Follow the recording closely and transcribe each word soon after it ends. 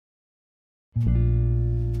If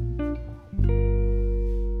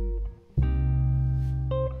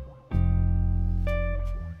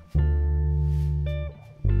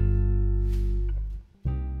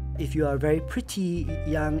you are a very pretty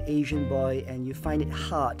young Asian boy and you find it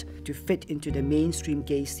hard to fit into the mainstream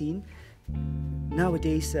gay scene,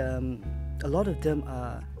 nowadays a lot of them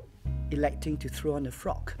are electing to throw on a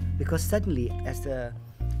frock, because suddenly as a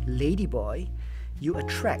lady boy you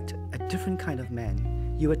attract a different kind of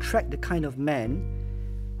man. You attract the kind of man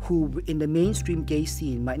who in the mainstream gay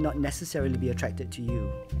scene might not necessarily be attracted to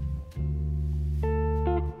you.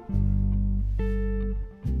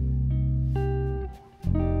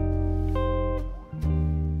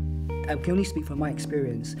 I can only speak from my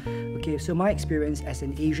experience. Okay, so my experience as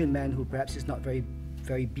an Asian man who perhaps is not very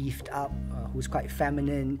beefed up, who's quite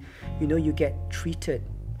feminine, you get treated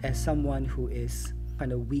as someone who is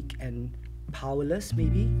kind of weak and powerless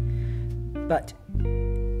maybe. But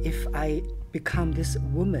if I become this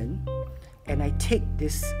woman and I take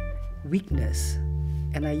this weakness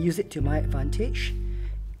and I use it to my advantage,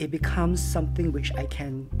 it becomes something which I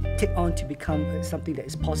can take on to become something that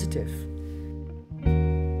is positive.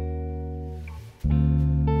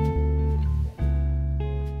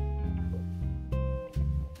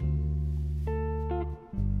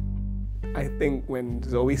 I think when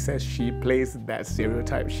Zoe says she plays that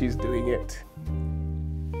stereotype, she's doing it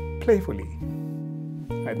playfully.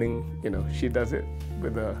 I think, she does it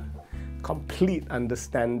with a complete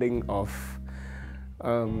understanding of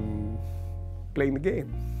playing the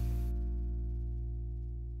game.